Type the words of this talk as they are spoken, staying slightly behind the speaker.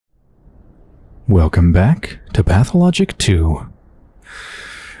Welcome back to Pathologic 2.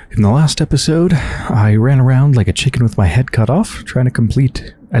 In the last episode, I ran around like a chicken with my head cut off, trying to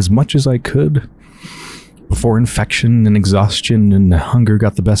complete as much as I could before infection and exhaustion and hunger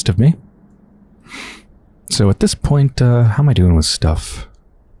got the best of me. So at this point, how am I doing with stuff?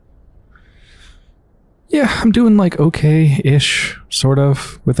 Yeah, I'm doing like okay-ish, sort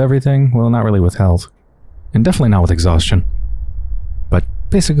of, with everything. Well, not really with health. And definitely not with exhaustion. But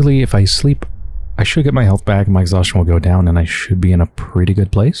basically, if I sleep, I should get my health back, my exhaustion will go down, and I should be in a pretty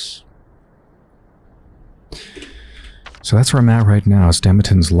good place. So that's where I'm at right now,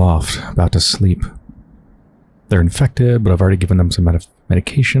 Stammeton's loft, about to sleep. They're infected, but I've already given them some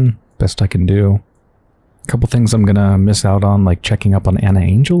medication, best I can do. A couple things I'm gonna miss out on, like checking up on Anna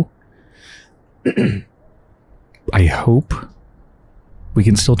Angel. I hope we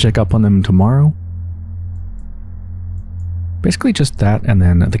can still check up on them tomorrow. Basically just that, and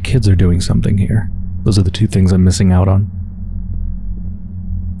then the kids are doing something here. Those are the two things I'm missing out on.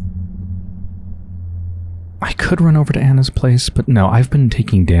 I could run over to Anna's place, but no, I've been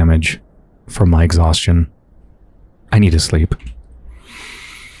taking damage from my exhaustion. I need to sleep.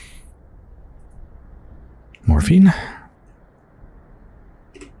 Morphine.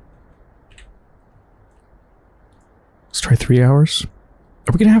 Let's try 3 hours.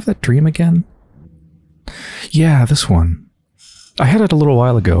 Are we gonna have that dream again? Yeah, this one. I had it a little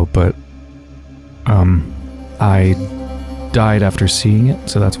while ago, but I died after seeing it,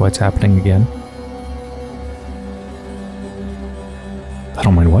 so that's why it's happening again. I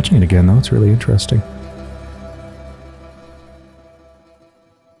don't mind watching it again, though. It's really interesting.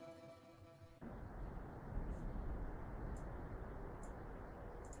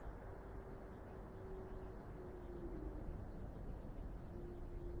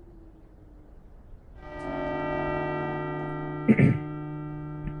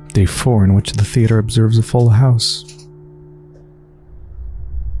 Day 4, in which the theater observes a full house.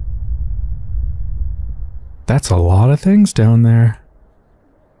 That's a lot of things down there.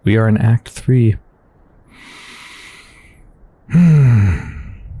 We are in Act 3.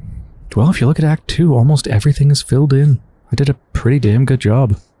 Well, if you look at Act 2, almost everything is filled in. I did a pretty damn good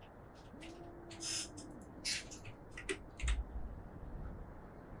job.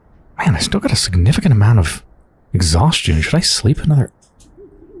 Man, I still got a significant amount of exhaustion. Should I sleep another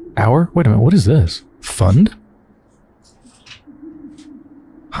hour? Wait a minute, what is this? Fund?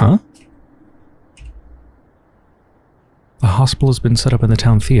 Huh? A hospital has been set up in the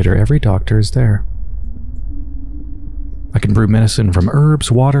town theater. Every doctor is there. I can brew medicine from herbs,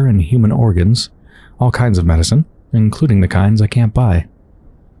 water, and human organs. All kinds of medicine, including the kinds I can't buy.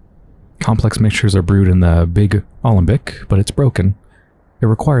 Complex mixtures are brewed in the big alembic, but it's broken. It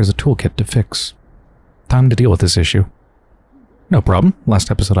requires a toolkit to fix. Time to deal with this issue. No problem.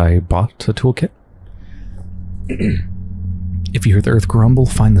 Last episode I bought a toolkit. If you hear the earth grumble,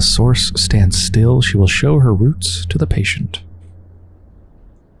 find the source, stand still. She will show her roots to the patient.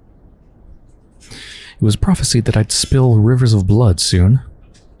 It was prophesied that I'd spill rivers of blood soon.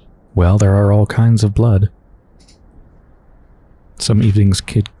 Well, there are all kinds of blood. Some evenings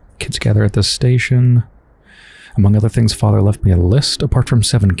kids gather at the station. Among other things, Father left me a list. Apart from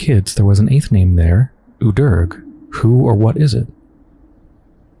 7 kids, there was an 8th name there. Udurg. Who or what is it?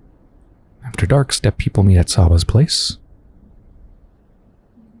 After dark, step people meet at Saba's place.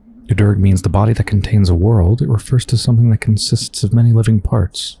 Udurg means the body that contains a world. It refers to something that consists of many living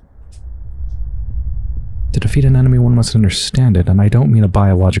parts. To defeat an enemy, one must understand it, and I don't mean a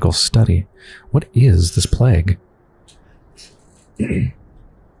biological study. What is this plague? A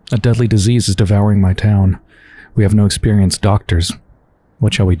deadly disease is devouring my town. We have no experienced doctors.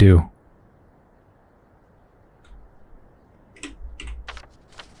 What shall we do?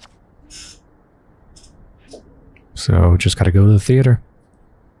 So, just gotta go to the theater.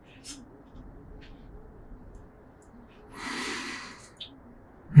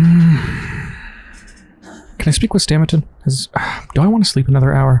 Can I speak with Stammeton? Do I want to sleep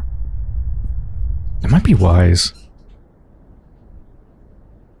another hour? It might be wise.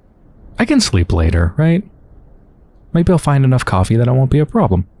 I can sleep later, right? Maybe I'll find enough coffee that it won't be a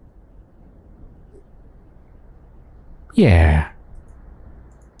problem. Yeah.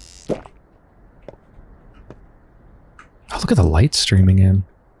 Oh, look at the light streaming in.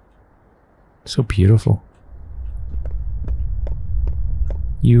 So beautiful.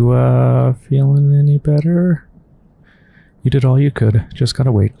 You, feeling any better? You did all you could. Just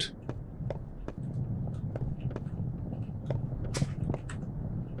gotta wait.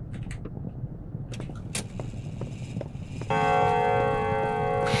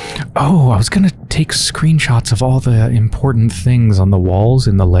 Oh, I was gonna take screenshots of all the important things on the walls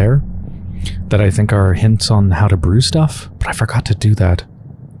in the lair. that I think are hints on how to brew stuff, but I forgot to do that.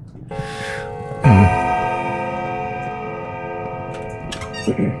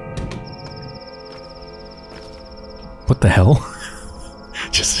 What the hell?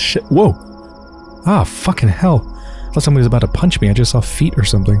 Just shit. Whoa! Ah, fucking hell. I thought somebody was about to punch me. I just saw feet or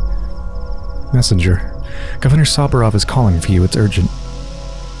something. Messenger. Governor Saburov is calling for you. It's urgent.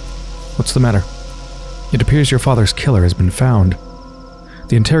 What's the matter? It appears your father's killer has been found.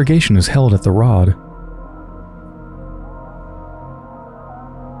 The interrogation is held at the Rod.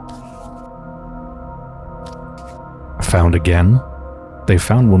 Found again? They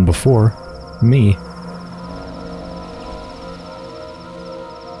found one before. Me.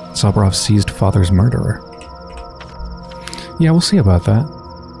 Saburov seized father's murderer. Yeah, we'll see about that.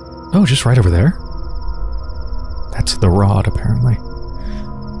 Oh, just right over there? That's the Rod, apparently.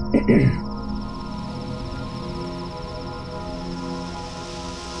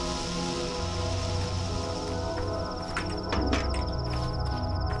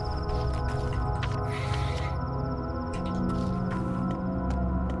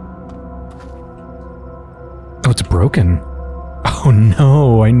 Oh, it's broken. Oh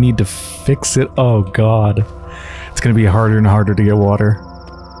no, I need to fix it. Oh god. It's gonna be harder and harder to get water.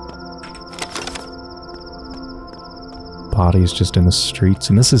 Bodies just in the streets,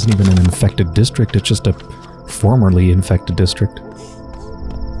 and this isn't even an infected district, it's just a formerly infected district.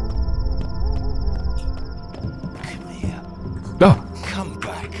 Come here. Oh! Come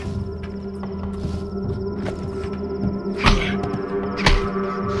back.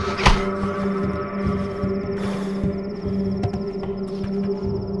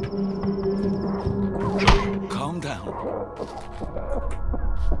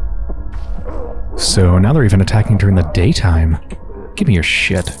 So now they're even attacking during the daytime. Give me your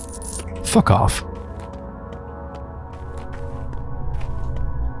shit. Fuck off.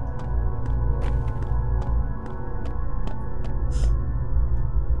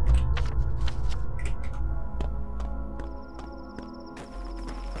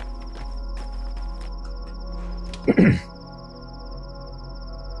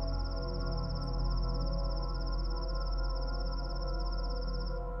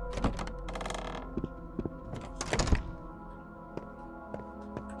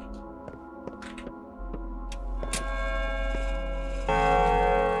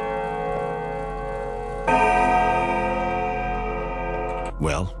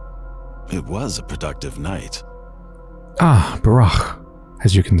 Well, it was a productive night. Ah, Barak.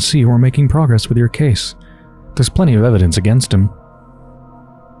 As you can see, we're making progress with your case. There's plenty of evidence against him.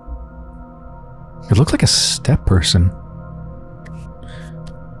 It looked like a step person.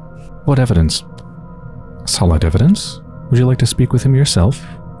 What evidence? Solid evidence? Would you like to speak with him yourself?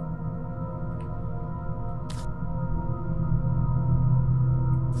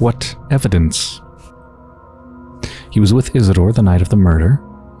 What evidence? He was with Isidore the night of the murder.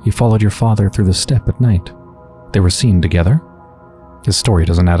 He followed your father through the steppe at night. They were seen together. His story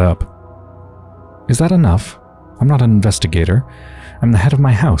doesn't add up. Is that enough? I'm not an investigator. I'm the head of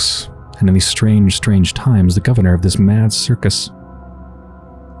my house, and in these strange, strange times, the governor of this mad circus.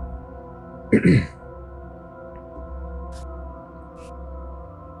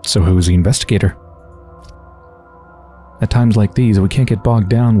 So who is the investigator? At times like these, we can't get bogged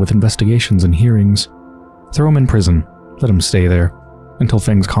down with investigations and hearings. Throw him in prison. Let him stay there until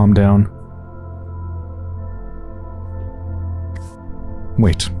things calm down.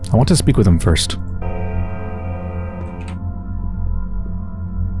 Wait, I want to speak with him first.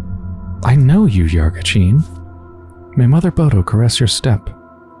 I know you, Yargachin. May Mother Bodo caress your step.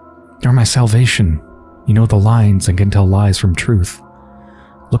 You're my salvation. You know the lines and can tell lies from truth.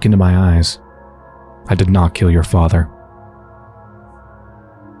 Look into my eyes. I did not kill your father.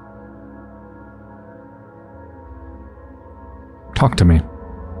 Talk to me.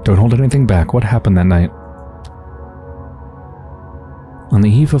 Don't hold anything back. What happened that night? On the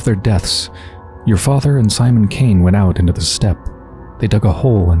eve of their deaths, your father and Simon Kane went out into the steppe. They dug a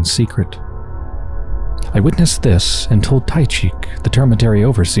hole in secret. I witnessed this and told Taichik, the termitary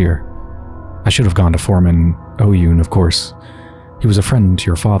overseer. I should have gone to Foreman Oyun, of course. He was a friend to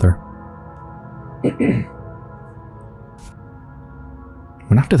your father. Went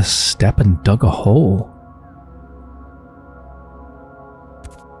out to the steppe and dug a hole.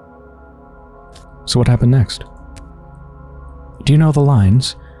 So what happened next? Do you know the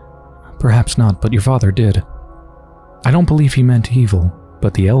lines? Perhaps not, but your father did. I don't believe he meant evil,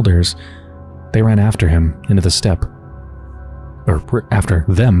 but the elders, they ran after him into the steppe. Or after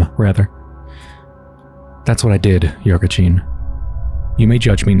them, rather. That's what I did, Yargachin. You may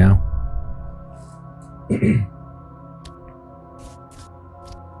judge me now.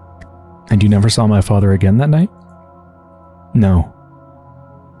 And you never saw my father again that night? No.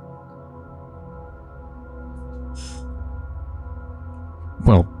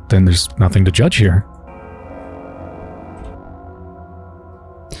 Well, then there's nothing to judge here.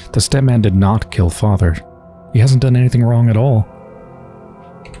 The stepman did not kill father. He hasn't done anything wrong at all.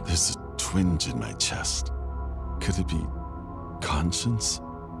 There's a twinge in my chest. Could it be conscience?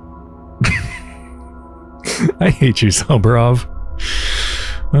 I hate you, Soberov.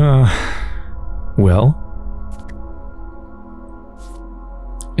 Well?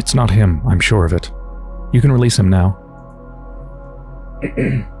 It's not him, I'm sure of it. You can release him now.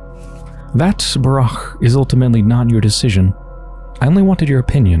 That, Barak, is ultimately not your decision. I only wanted your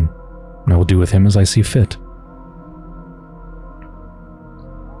opinion. I will do with him as I see fit.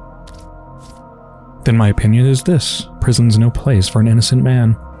 Then my opinion is this. Prison's no place for an innocent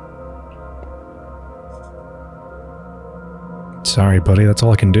man. Sorry, buddy, that's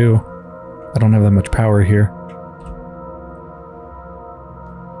all I can do. I don't have that much power here.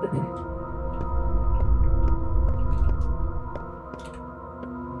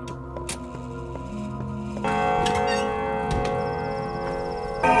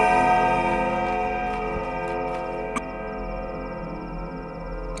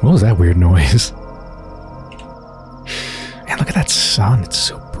 What was that weird noise? Man, look at that sun. It's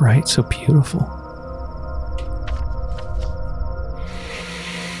so bright, so beautiful.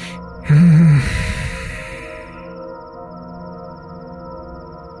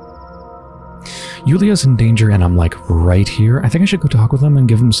 Yulia's in danger and I'm like right here. I think I should go talk with him and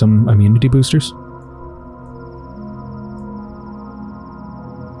give him some immunity boosters.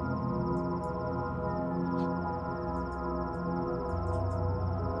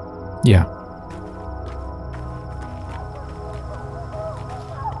 Yeah.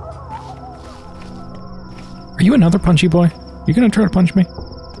 Are you another punchy boy? You gonna try to punch me?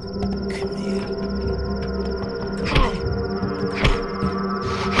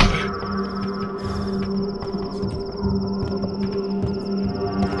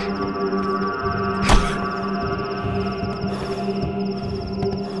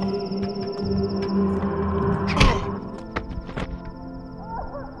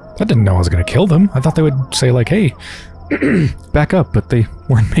 I didn't know I was going to kill them. I thought they would say like, hey, back up, but they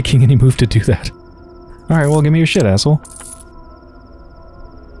weren't making any move to do that. Alright, well, give me your shit, asshole.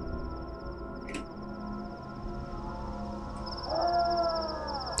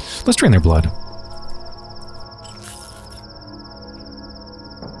 Let's drain their blood.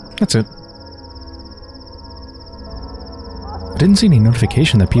 That's it. I didn't see any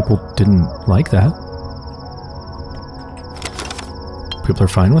notification that people didn't like that. People are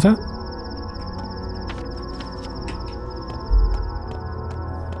fine with that?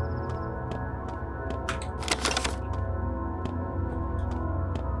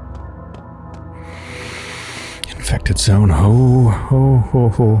 Infected zone. Ho, ho, ho,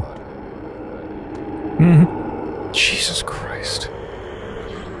 ho. Jesus Christ.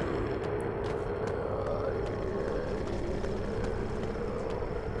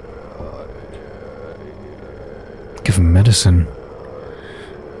 Give him medicine.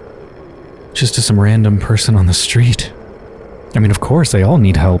 Just to some random person on the street. I mean, of course, they all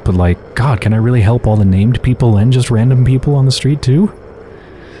need help, but like, God, can I really help all the named people and just random people on the street, too?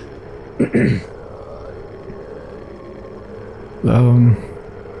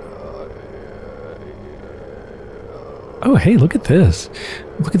 Oh, hey, look at this.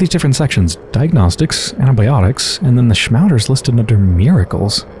 Look at these different sections. Diagnostics, antibiotics, and then the Schmouder's listed under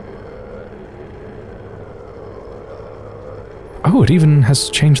miracles. Oh, it even has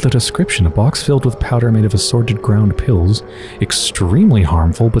changed the description. A box filled with powder made of assorted ground pills. Extremely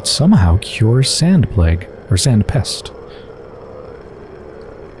harmful, but somehow cures sand plague, or sand pest.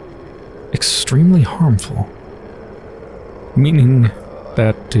 Extremely harmful. Meaning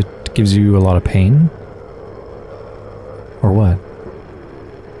that it gives you a lot of pain? Or what?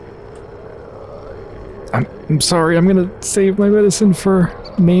 I'm sorry, I'm gonna save my medicine for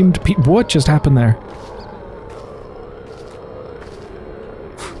named people. What just happened there?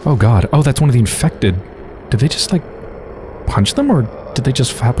 Oh god. Oh, that's one of the infected. Did they just, like, punch them, or did they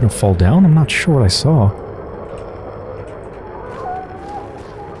just happen to fall down? I'm not sure what I saw.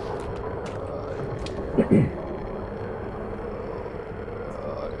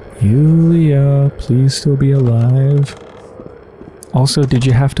 Yulia, please still be alive. Also, did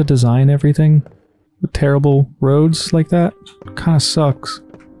you have to design everything with terrible roads like that? Kinda sucks.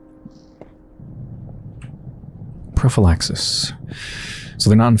 Prophylaxis. So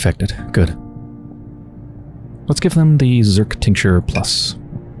they're not infected. Good. Let's give them the Zerk Tincture Plus.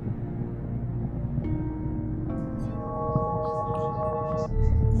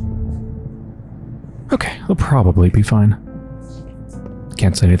 Okay, they'll probably be fine.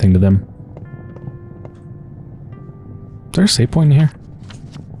 Can't say anything to them. Is there a save point in here?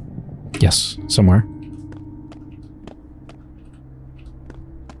 Yes, somewhere.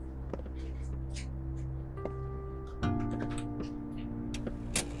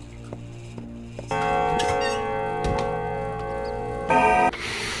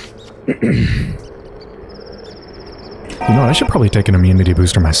 You know what, I should probably take an immunity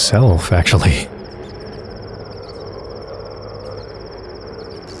booster myself, actually.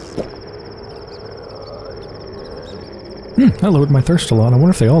 I lowered my thirst a lot. I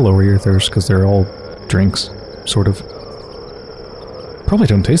wonder if they all lower your thirst, because they're all drinks, sort of. Probably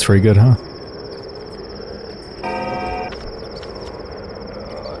don't taste very good, huh?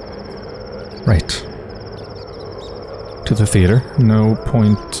 Right. To the theater. No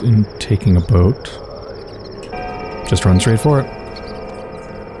point in taking a boat. Just run straight for it.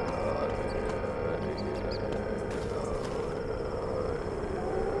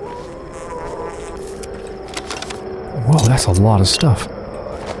 Whoa, that's a lot of stuff.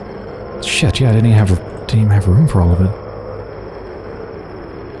 Shit, yeah, I didn't even have room for all of it.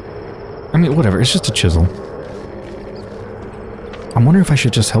 I mean, whatever, it's just a chisel. I'm wondering if I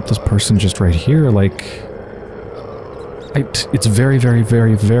should just help this person just right here, like... It's very, very,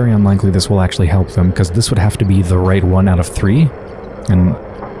 very, very unlikely this will actually help them, because this would have to be the right one out of 3. And...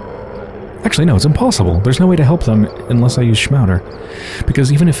 Actually, no, it's impossible. There's no way to help them unless I use Schmouder.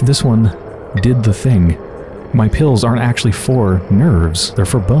 Because even if this one did the thing, my pills aren't actually for nerves. They're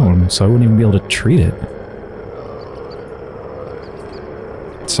for bone, so I wouldn't even be able to treat it.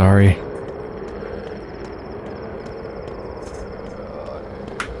 Sorry.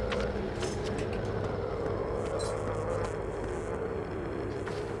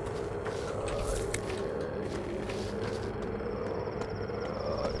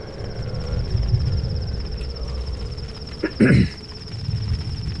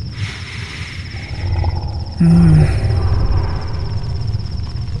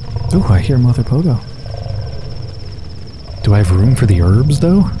 Oh, I hear Mother Pogo. Do I have room for the herbs,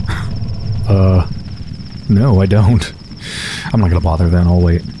 though? No, I don't. I'm not gonna bother then, I'll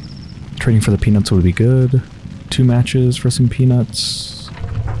wait. Trading for the peanuts would be good. 2 matches for some peanuts.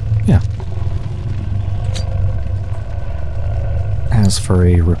 Yeah. As for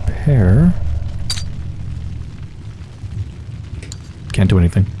a repair... Can't do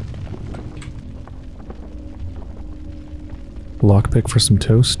anything. Lockpick for some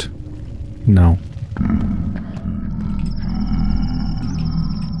toast? No.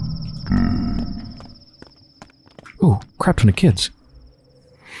 Ooh, crap ton of kids.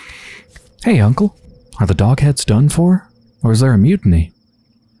 Hey, Uncle. Are the dogheads done for? Or is there a mutiny?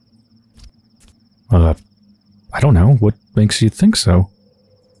 I don't know. What makes you think so?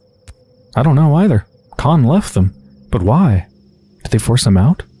 I don't know either. Khan left them. But why? Did they force him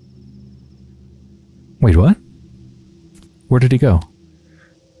out? Wait, what? Where did he go?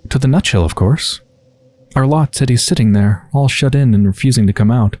 To the nutshell, of course. Our lot said he's sitting there, all shut in and refusing to come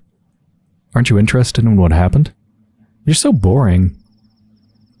out. Aren't you interested in what happened? You're so boring.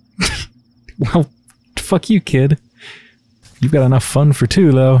 Well, fuck you, kid. You've got enough fun for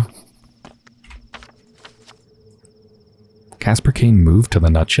 2, though. Casper Kane moved to the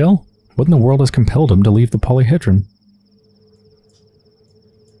nutshell? What in the world has compelled him to leave the polyhedron?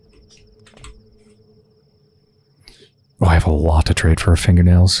 Oh, I have a lot to trade for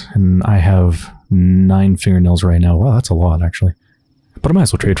fingernails, and I have 9 fingernails right now. Wow, that's a lot, actually. But I might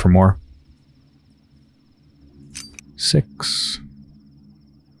as well trade for more. 6.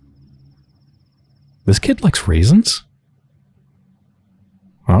 This kid likes raisins?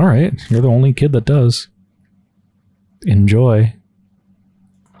 Alright, you're the only kid that does. Enjoy.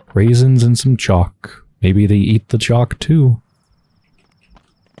 Raisins and some chalk. Maybe they eat the chalk too.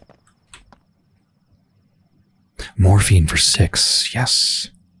 Morphine for 6, yes.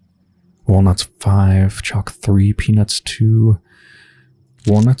 Walnuts 5, chalk 3, peanuts 2.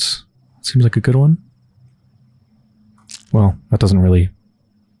 Walnuts, seems like a good one. Well, that doesn't really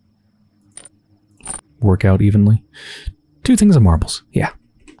work out evenly. 2 things of marbles, yeah.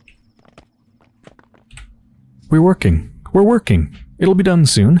 We're working. We're working. It'll be done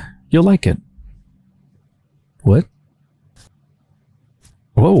soon. You'll like it. What?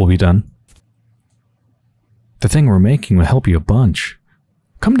 What will be done? The thing we're making will help you a bunch.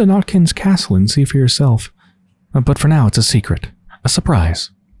 Come to Notkin's castle and see for yourself. But for now, it's a secret. A surprise.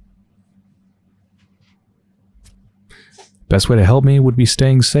 Best way to help me would be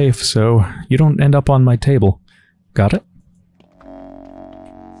staying safe, so you don't end up on my table. Got it?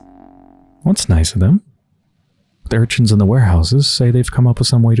 What's nice of them? The urchins in the warehouses say they've come up with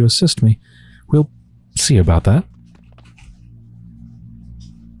some way to assist me. We'll see about that.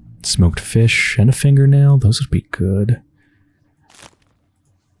 Smoked fish and a fingernail. Those would be good.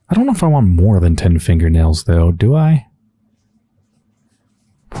 I don't know if I want more than 10 fingernails, though. Do I?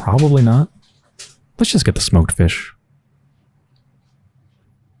 Probably not. Let's just get the smoked fish.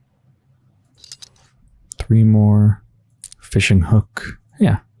 3 more. Fishing hook.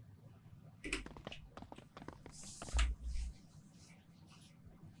 Yeah.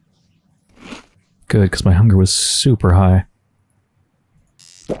 Good, because my hunger was super high.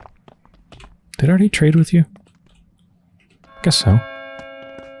 Did I already trade with you? Guess so.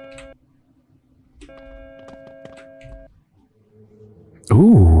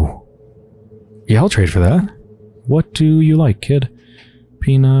 Ooh. Yeah, I'll trade for that. What do you like, kid?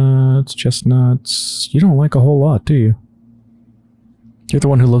 Peanuts, chestnuts... You don't like a whole lot, do you? You're the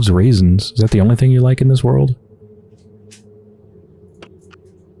one who loves raisins. Is that the only thing you like in this world?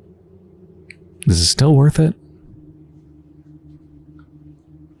 Is it still worth it?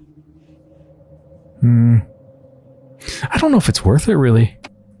 I don't know if it's worth it, really.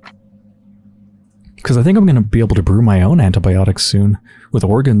 Because I think I'm going to be able to brew my own antibiotics soon, with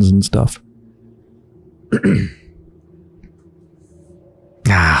organs and stuff.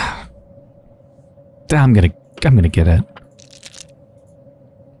 I'm gonna get it.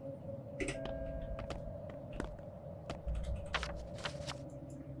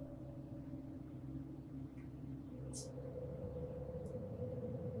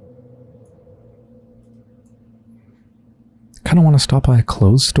 Kind of want to stop by a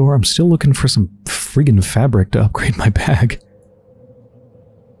clothes store. I'm still looking for some friggin' fabric to upgrade my bag.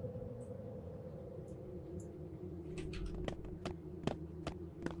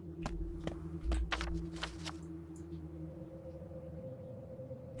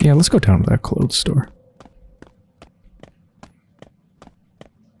 Yeah, let's go down to that clothes store.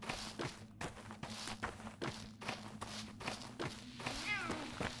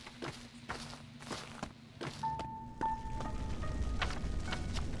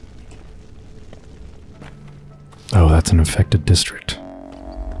 Oh, that's an infected district.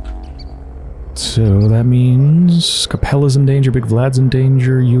 So that means Capella's in danger, Big Vlad's in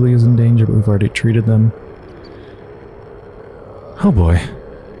danger, Yulia's in danger, but we've already treated them. Oh boy.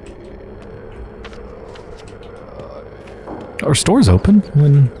 Are stores open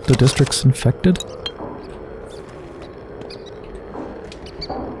when the district's infected?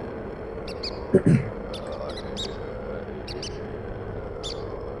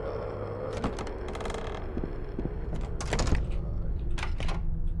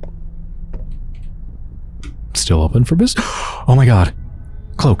 Still open for business? Oh my god.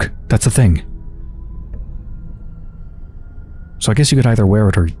 Cloak. That's a thing. So I guess you could either wear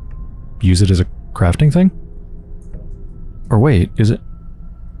it or use it as a crafting thing? Or wait, is it?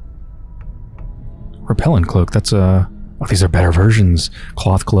 Repellent cloak, that's a... Oh, these are better versions.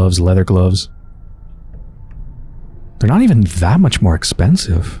 Cloth gloves, leather gloves. They're not even that much more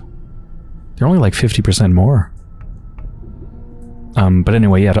expensive. They're only like 50% more. But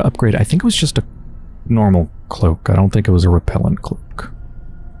anyway, yeah, to upgrade, I think it was just a normal cloak. I don't think it was a repellent cloak.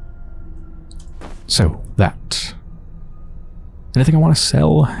 So, that. Anything I want to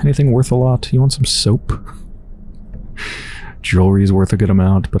sell? Anything worth a lot? You want some soap? Jewelry is worth a good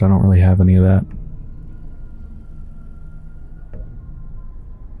amount, but I don't really have any of that.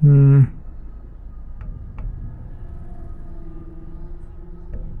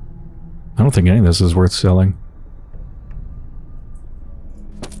 I don't think any of this is worth selling.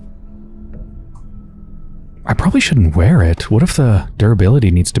 I probably shouldn't wear it. What if the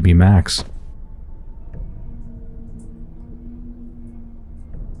durability needs to be max?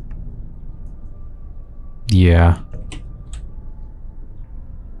 Yeah.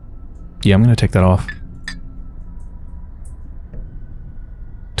 Yeah, I'm gonna take that off.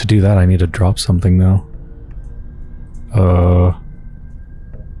 To do that, I need to drop something, though.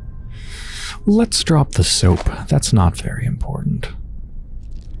 Let's drop the soap. That's not very important.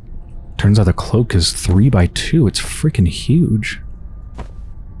 Turns out the cloak is 3x2. It's freaking huge.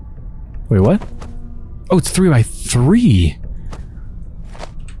 Wait, what? Oh, it's 3x3!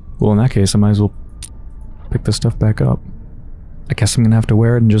 Well, in that case, I might as well pick this stuff back up. I guess I'm gonna have to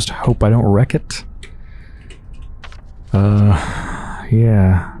wear it and just hope I don't wreck it.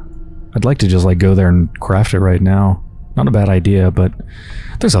 Yeah. I'd like to just, like, go there and craft it right now. Not a bad idea, but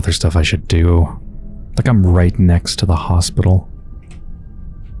there's other stuff I should do. Like, I'm right next to the hospital.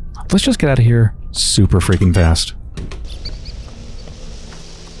 Let's just get out of here super freaking fast.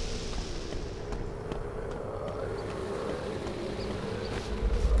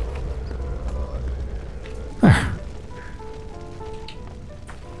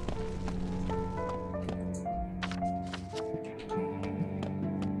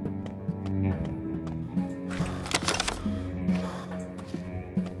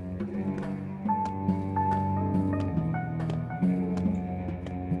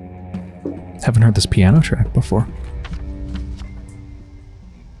 Haven't heard this piano track before.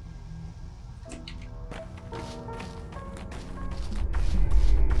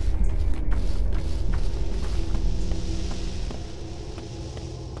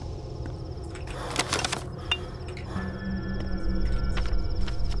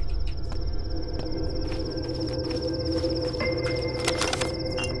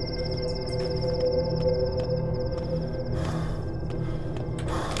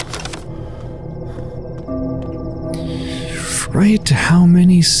 Right, how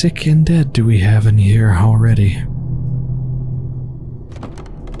many sick and dead do we have in here already?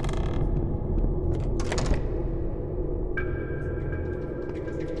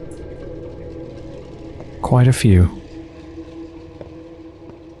 Quite a few.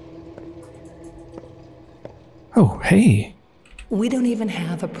 Oh, hey. We don't even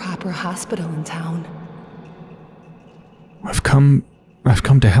have a proper hospital in town. I've come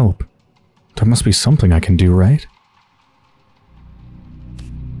to help. There must be something I can do, right?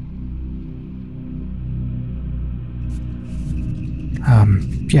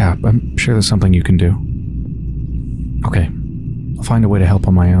 Yeah, I'm sure there's something you can do. Okay, I'll find a way to help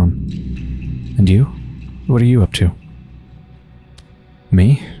on my own. And you? What are you up to?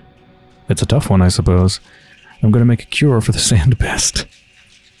 Me? It's a tough one, I suppose. I'm gonna make a cure for the sand pest.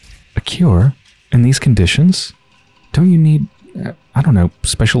 A cure? In these conditions? Don't you need, I don't know,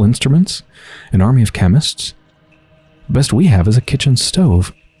 special instruments? An army of chemists? The best we have is a kitchen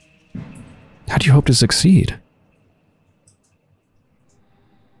stove. How do you hope to succeed?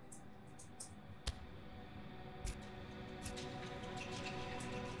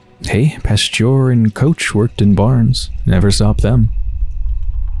 Hey, Pasteur and Coach worked in barns. Never stopped them.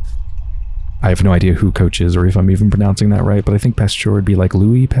 I have no idea who Coach is or if I'm even pronouncing that right, but I think Pasteur would be like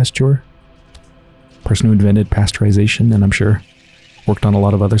Louis Pasteur. Person who invented pasteurization, and I'm sure worked on a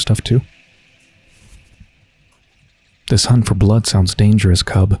lot of other stuff too. This hunt for blood sounds dangerous,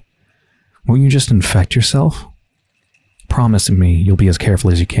 Cub. Won't you just infect yourself? Promise me you'll be as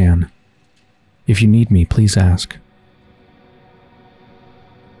careful as you can. If you need me, please ask.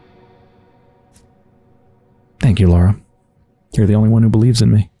 Thank you, Laura. You're the only one who believes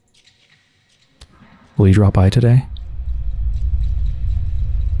in me. Will you drop by today?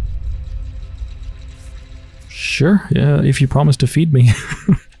 Sure, yeah, if you promise to feed me.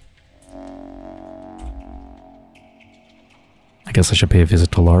 I guess I should pay a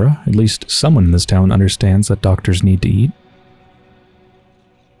visit to Laura. At least someone in this town understands that doctors need to eat.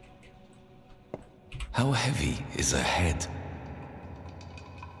 How heavy is a head?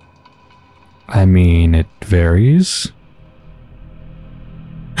 I mean, it varies.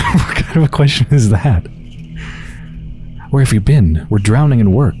 What kind of a question is that? Where have you been? We're drowning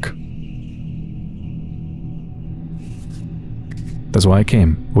in work. That's why I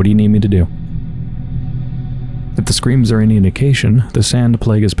came. What do you need me to do? If the screams are any indication, the sand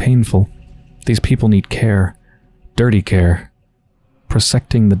plague is painful. These people need care. Dirty care.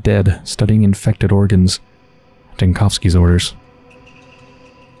 Prosecting the dead, studying infected organs. Dinkovsky's orders.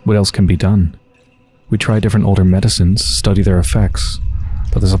 What else can be done? We try different older medicines, study their effects,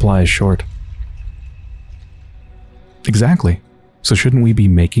 but the supply is short. Exactly. So shouldn't we be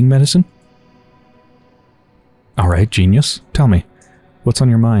making medicine? Alright, genius. Tell me, what's on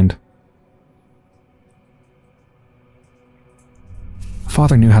your mind?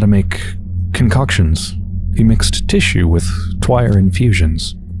 Father knew how to make concoctions. He mixed tissue with Twire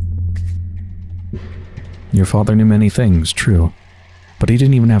infusions. Your father knew many things, true. But he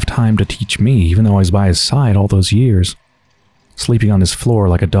didn't even have time to teach me, even though I was by his side all those years. Sleeping on his floor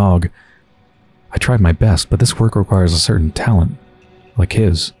like a dog. I tried my best, but this work requires a certain talent. Like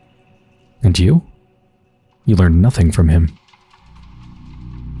his. And you? You learned nothing from him.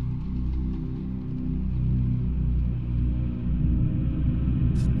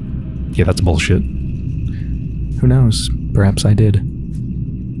 Yeah, that's bullshit. Who knows? Perhaps I did.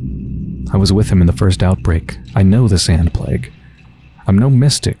 I was with him in the first outbreak. I know the sand plague. I'm no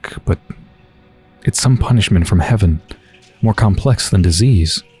mystic, but it's some punishment from heaven, more complex than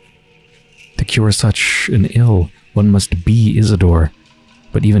disease. To cure such an ill, one must be Isidore,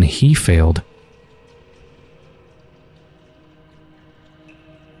 but even he failed.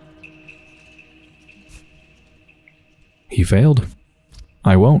 He failed.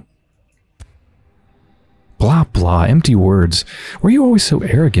 I won't. Blah blah, empty words. Were you always so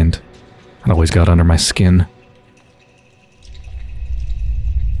arrogant? It always got under my skin.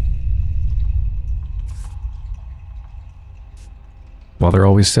 Father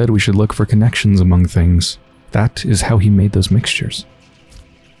always said we should look for connections among things. That is how he made those mixtures.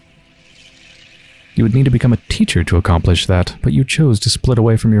 You would need to become a teacher to accomplish that, but you chose to split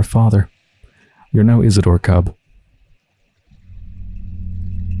away from your father. You're no Isidore cub.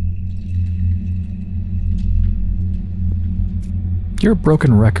 You're a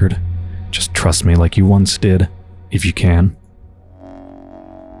broken record. Just trust me like you once did, if you can.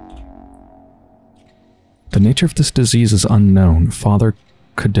 The nature of this disease is unknown. Father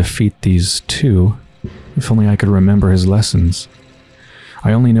could defeat these too, if only I could remember his lessons.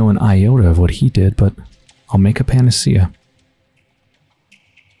 I only know an iota of what he did, but I'll make a panacea.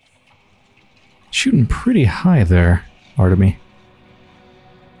 Shooting pretty high there, Artemy.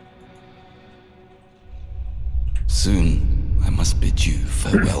 Soon, I must bid you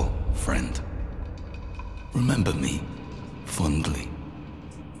farewell, friend. Remember me fondly.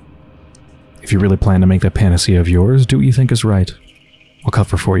 If you really plan to make that panacea of yours, do what you think is right. I'll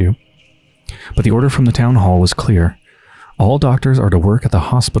cover for you. But the order from the town hall was clear. All doctors are to work at the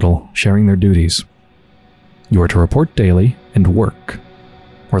hospital, sharing their duties. You are to report daily and work,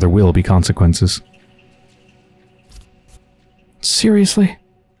 or there will be consequences. Seriously?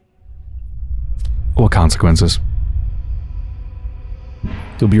 What consequences?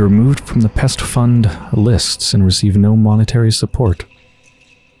 You'll be removed from the Pest Fund lists and receive no monetary support.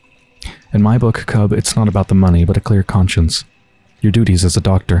 In my book, Cub, it's not about the money, but a clear conscience. Your duties as a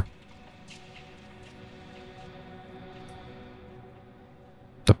doctor.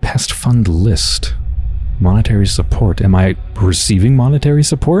 The Pest Fund list. Monetary support. Am I receiving monetary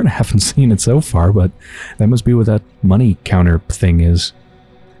support? I haven't seen it so far, but that must be what that money counter thing is.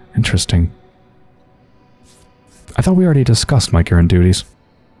 Interesting. I thought we already discussed my current duties.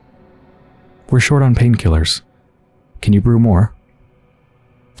 We're short on painkillers. Can you brew more?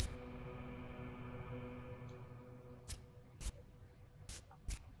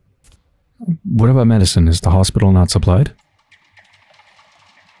 What about medicine? Is the hospital not supplied?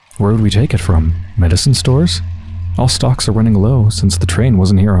 Where would we take it from? Medicine stores? All stocks are running low since the train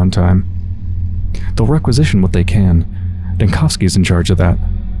wasn't here on time. They'll requisition what they can. Denkovsky's in charge of that,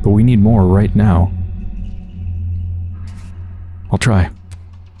 but we need more right now. I'll try.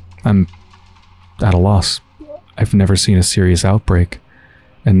 I'm at a loss. I've never seen a serious outbreak.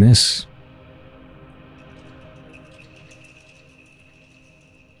 And this...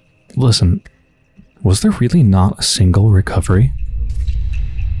 Listen, was there really not a single recovery?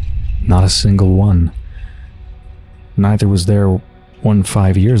 Not a single one. Neither was there one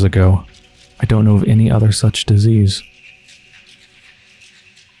 5 years ago. I don't know of any other such disease.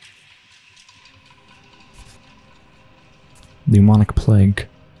 The Pneumonic Plague.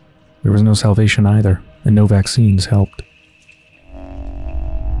 There was no salvation either, and no vaccines helped.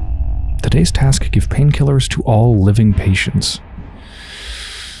 Today's task: give painkillers to all living patients.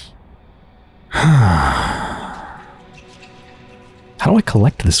 How do I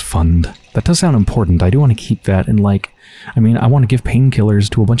collect this fund? That does sound important. I do want to keep that and I want to give painkillers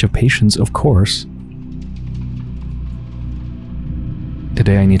to a bunch of patients, of course.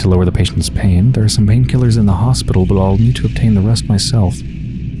 Today I need to lower the patient's pain. There are some painkillers in the hospital, but I'll need to obtain the rest myself.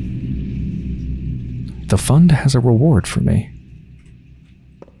 The fund has a reward for me.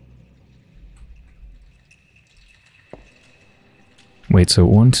 Wait, so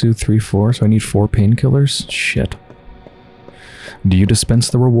 1, 2, 3, 4, so I need 4 painkillers? Shit. Do you dispense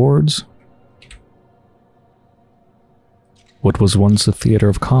the rewards? What was once a theater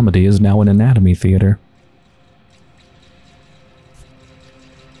of comedy is now an anatomy theater.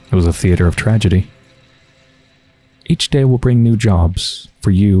 It was a theater of tragedy. Each day will bring new jobs,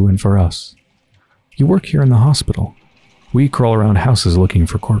 for you and for us. You work here in the hospital. We crawl around houses looking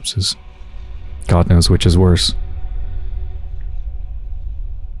for corpses. God knows which is worse.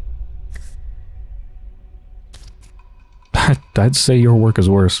 I'd say your work is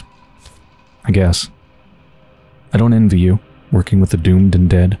worse. I guess. I don't envy you, working with the doomed and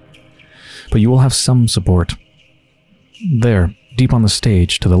dead. But you will have some support. There, deep on the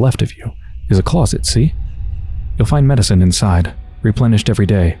stage, to the left of you, is a closet, see? You'll find medicine inside, replenished every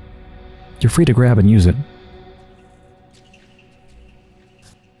day. You're free to grab and use it.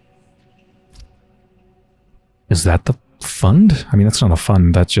 Is that the fund? I mean, that's not a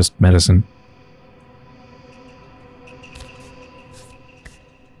fund, that's just medicine.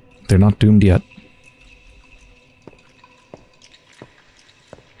 They're not doomed yet.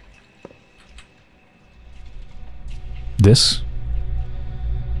 This?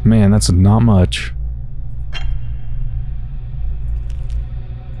 Man, that's not much.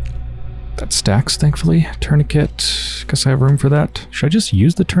 That stacks, thankfully. Tourniquet. Guess I have room for that. Should I just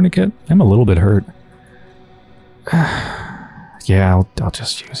use the tourniquet? I'm a little bit hurt. Yeah, I'll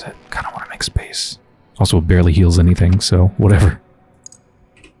just use it. Kind of want to make space. Also, it barely heals anything, so whatever.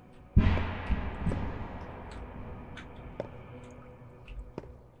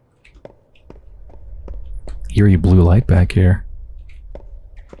 Eerie blue light back here.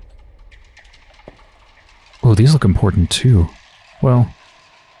 Oh, these look important too. Well...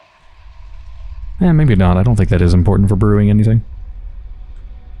 maybe not. I don't think that is important for brewing anything.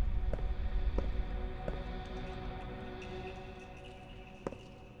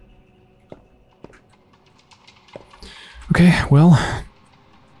 Okay, well...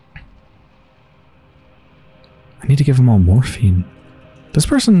 I need to give them all morphine. This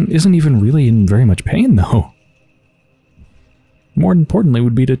person isn't even really in very much pain, though. More importantly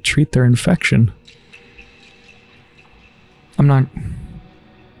would be to treat their infection. I'm not...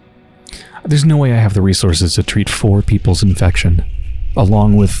 There's no way I have the resources to treat 4 people's infection,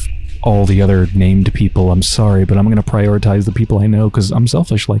 along with all the other named people. I'm sorry, but I'm going to prioritize the people I know, because I'm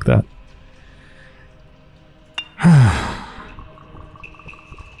selfish like that.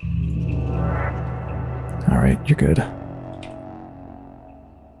 Alright, you're good.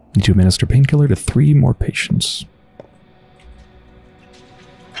 Need to administer painkiller to 3 more patients.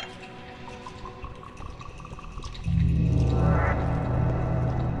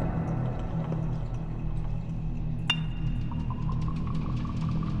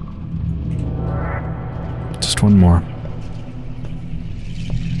 Just one more.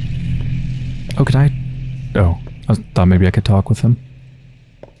 Oh, could I? Oh, I thought maybe I could talk with him.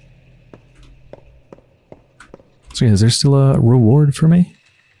 So yeah, is there still a reward for me?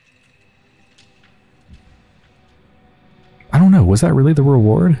 I don't know, was that really the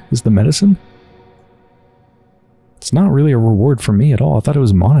reward? Is the medicine? It's not really a reward for me at all. I thought it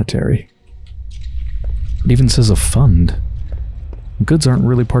was monetary. It even says a fund. Goods aren't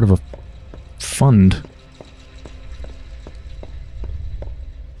really part of a fund.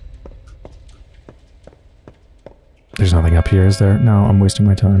 There's nothing up here, is there? No, I'm wasting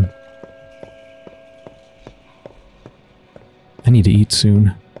my time. I need to eat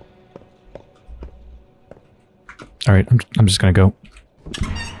soon. Alright, I'm just gonna go.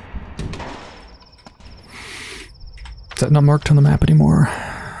 Is that not marked on the map anymore?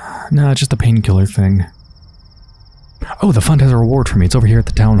 No, it's just a painkiller thing. Oh, the fund has a reward for me. It's over here at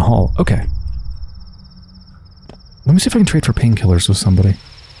the town hall. Okay. Let me see if I can trade for painkillers with somebody.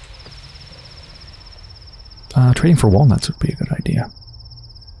 Trading for walnuts would be a good idea.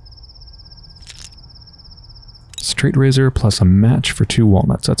 Straight razor plus a match for 2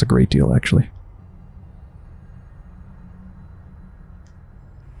 walnuts. That's a great deal, actually.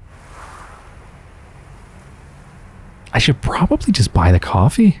 I should probably just buy the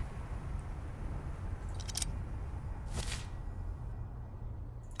coffee.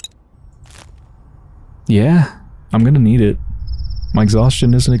 Yeah, I'm gonna need it. My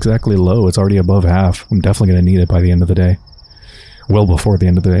exhaustion isn't exactly low, it's already above half. I'm definitely gonna need it by the end of the day. Well before the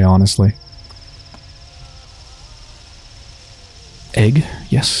end of the day, honestly. Egg,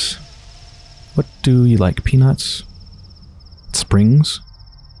 yes. What do you like? Peanuts? Springs?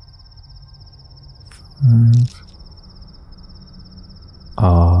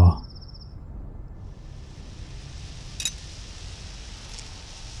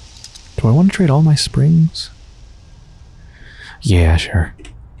 Do I want to trade all my springs? Yeah, sure.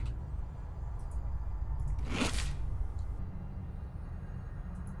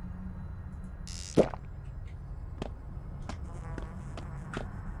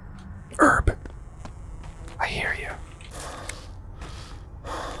 Herb. I hear you.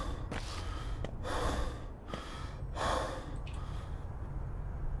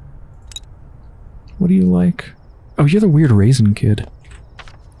 What do you like? Oh, you're the weird raisin kid.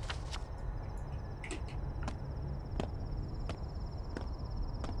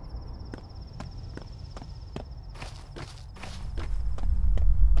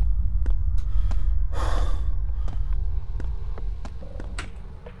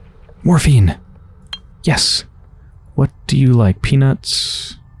 Morphine! Yes! What do you like?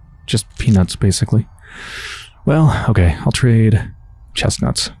 Peanuts? Just peanuts, basically. Well, okay, I'll trade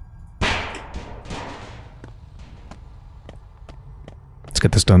chestnuts. Let's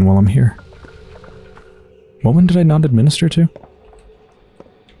get this done while I'm here. What one did I not administer to?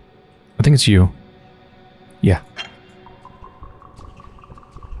 I think it's you. Yeah.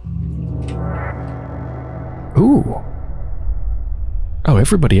 Ooh! Oh,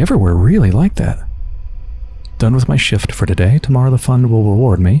 everybody everywhere really liked that. Done with my shift for today. Tomorrow the fund will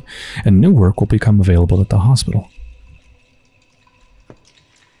reward me, and new work will become available at the hospital.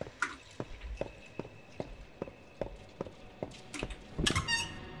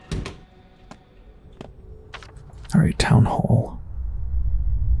 Alright, town hall.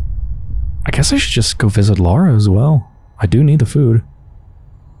 I guess I should just go visit Laura as well. I do need the food.